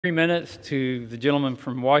3 minutes to the gentleman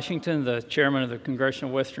from Washington, the chairman of the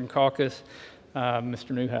Congressional Western Caucus,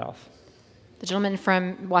 Mr. Newhouse. The gentleman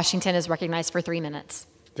from Washington is recognized for 3 minutes.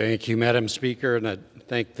 Thank you, Madam Speaker, and I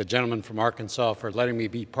thank the gentleman from Arkansas for letting me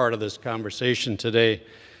be part of this conversation today.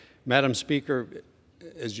 Madam Speaker,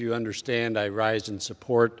 as you understand, I rise in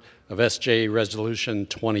support of SJ Resolution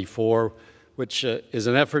 24, which is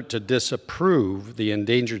an effort to disapprove the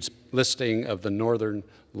endangered listing of the northern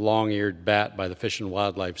long-eared bat by the Fish and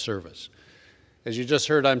Wildlife Service. As you just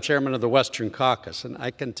heard, I'm chairman of the Western Caucus, and I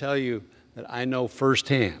can tell you that I know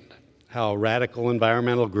firsthand how radical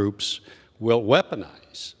environmental groups will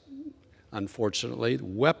weaponize, unfortunately,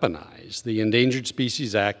 weaponize the Endangered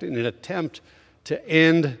Species Act in an attempt to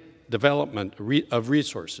end development of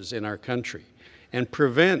resources in our country and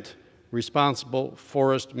prevent responsible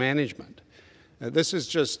forest management. This is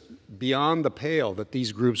just beyond the pale that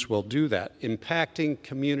these groups will do that, impacting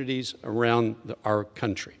communities around our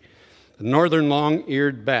country. The northern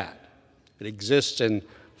long-eared bat, it exists in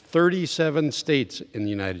 37 states in the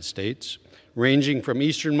United States, ranging from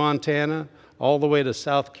eastern Montana all the way to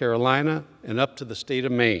South Carolina and up to the state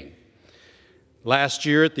of Maine. Last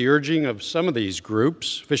year, at the urging of some of these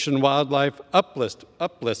groups, Fish and Wildlife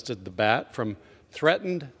uplisted the bat from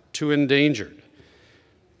threatened to endangered.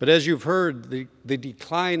 But as you've heard, the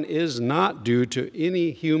decline is not due to any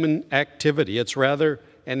human activity. It's rather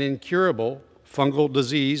an incurable fungal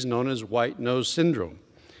disease known as white nose syndrome.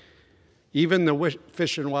 Even the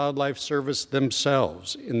Fish and Wildlife Service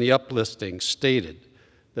themselves in the uplisting stated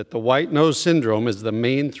that the white nose syndrome is the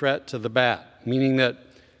main threat to the bat, meaning that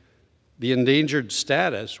the endangered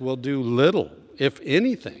status will do little, if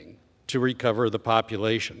anything, to recover the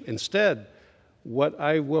population. Instead, what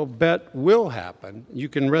I will bet will happen, you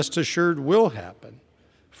can rest assured will happen,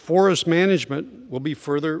 forest management will be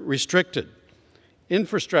further restricted.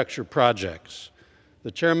 Infrastructure projects, the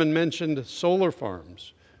chairman mentioned solar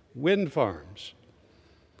farms, wind farms,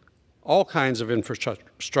 all kinds of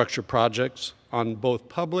infrastructure projects on both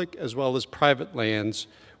public as well as private lands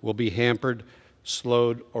will be hampered,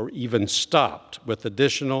 slowed, or even stopped with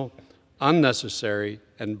additional, unnecessary,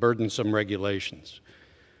 and burdensome regulations.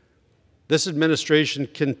 This administration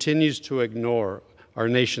continues to ignore our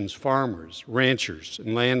nation's farmers, ranchers,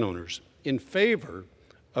 and landowners in favor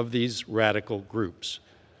of these radical groups.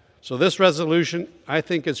 So this resolution, I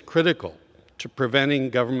think, is critical to preventing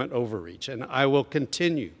government overreach, and I will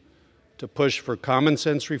continue to push for common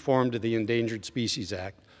sense reform to the Endangered Species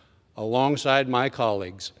Act alongside my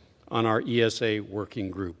colleagues on our ESA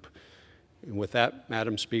working group. And with that,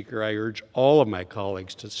 Madam Speaker, I urge all of my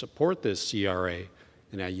colleagues to support this CRA,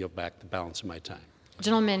 and I yield back the balance of my time.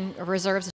 Gentleman reserves